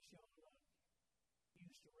 I guess y'all are not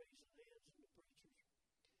used to raising hands in the preachers.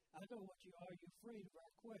 I know what you are. You're afraid of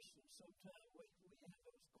our questions. Sometimes we have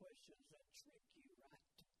those questions that trick you,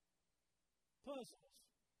 right? Puzzles.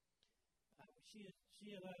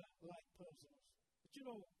 She and I like puzzles. But you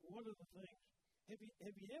know, one of the things,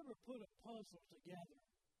 have you ever put a puzzle together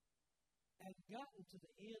and gotten to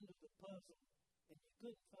the end of the puzzle and you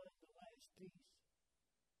couldn't find the last piece?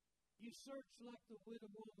 You searched like the widow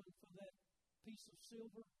woman for that piece of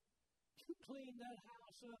silver. You cleaned that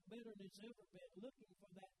house up better than it's ever been looking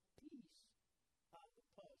for that piece of the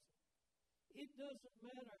puzzle. It doesn't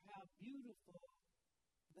matter how beautiful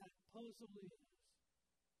that puzzle is.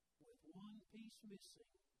 With one piece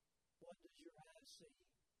missing, what does your eye see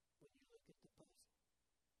when you look at the puzzle?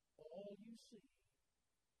 All you see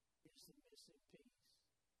is the missing piece.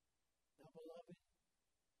 Now, beloved,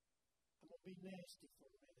 I'm going to be nasty for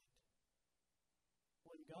a minute.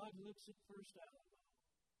 When God looks at First Alamo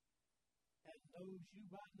and knows you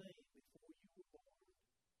by name before you were born,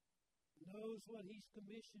 knows what He's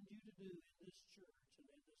commissioned you to do in this church and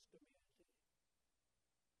in this community,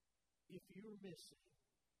 if you're missing,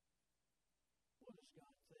 what does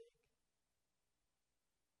God think?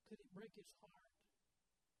 Could it break His heart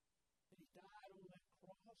that He died on that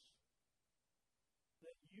cross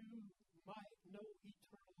that you might know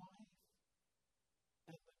eternal life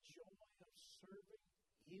and the joy of serving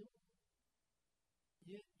Him?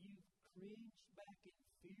 Yet you've cringed back in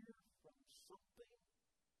fear from something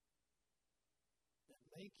that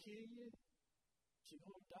may kill you, but you're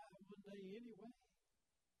going to die one day anyway.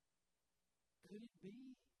 Could it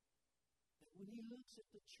be that when He looks at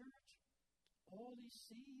the church, all He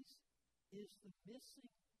sees is the missing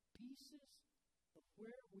pieces of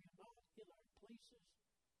where we're not in our places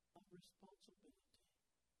of responsibility?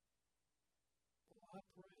 Oh, I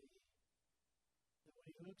pray that when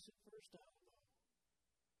He looks at First Alamo,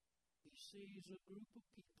 He sees a group of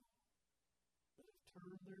people that have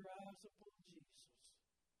turned their eyes upon Jesus.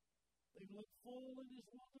 They've looked full in His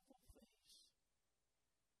wonderful face.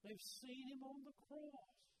 They've seen Him on the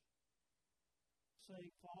cross,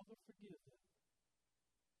 saying, Father, forgive them,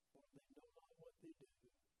 for they know not what they do.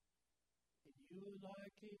 And you and I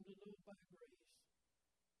came to know by grace,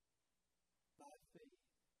 by faith,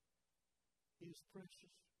 His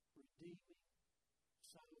precious, redeeming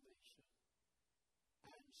salvation.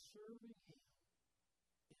 And serving Him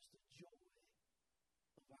is the joy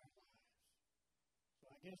of our lives. So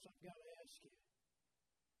I guess I've got to ask you,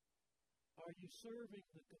 are you serving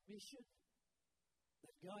the commission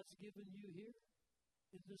that God's given you here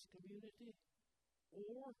in this community?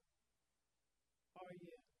 Or are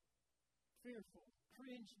you fearful,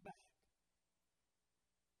 cringed back,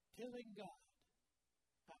 telling God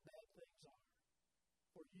how bad things are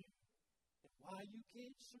for you and why you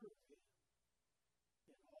can't serve Him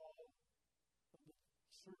in all of the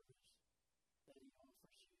service that He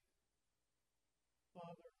offers you?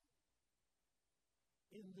 Father,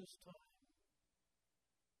 in this time,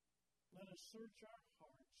 let us search our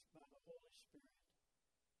hearts by the Holy Spirit.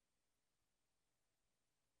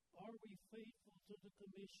 Are we faithful to the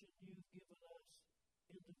commission You've given us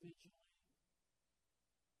individually?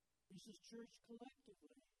 Is this church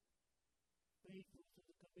collectively faithful to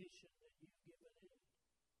the commission that You've given it?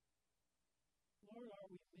 Lord, are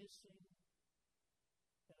we missing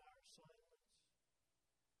in our silence?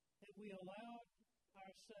 Have we allowed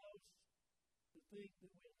ourselves to think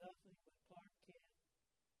that we're nothing but Clark Kent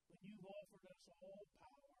when You've offered us all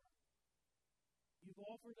power? You've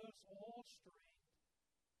offered us all strength.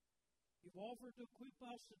 You've offered to equip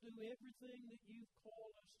us to do everything that You've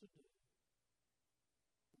called us to do.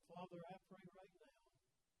 And Father, I pray right now,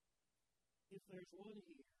 if there's one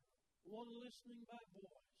here, one listening by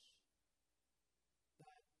voice,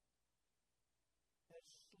 that has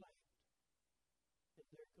slept in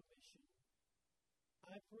their commission,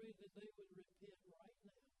 I pray that they would repent right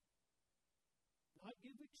now. Not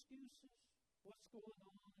give excuses, what's going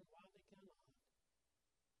on and why they cannot,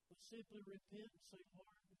 but simply repent and say,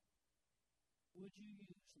 Lord, would You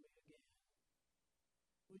use me again?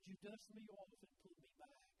 Would You dust me off and put me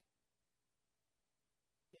back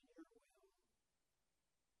in your will.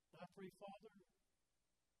 I pray, Father,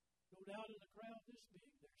 no doubt in a crowd this big,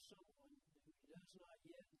 there's someone who does not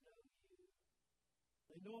yet know you.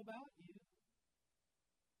 They know about you.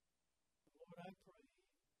 But Lord, I pray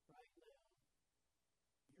right now,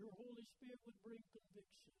 your Holy Spirit would bring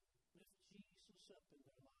conviction. Lift Jesus up in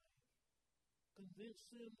their life. Convince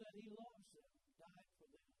them that he loves them, died for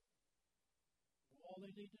them. All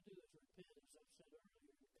they need to do is repent, as I've said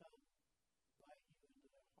earlier, and come invite you into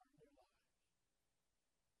their heart and their lives.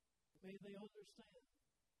 May they understand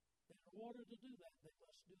that in order to do that, they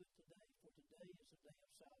must do it today, for today is a day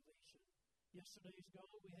of salvation. Yesterday is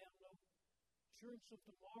gone. We have no assurance of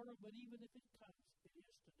tomorrow, but even if it comes, it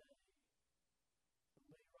is today. So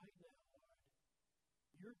may right now, Lord,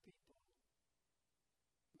 your people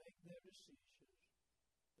make their decisions.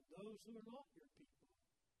 And those who are not your people,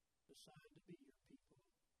 decide to be your people.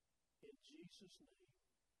 In Jesus' name,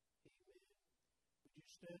 amen. Would you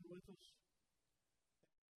stand with us?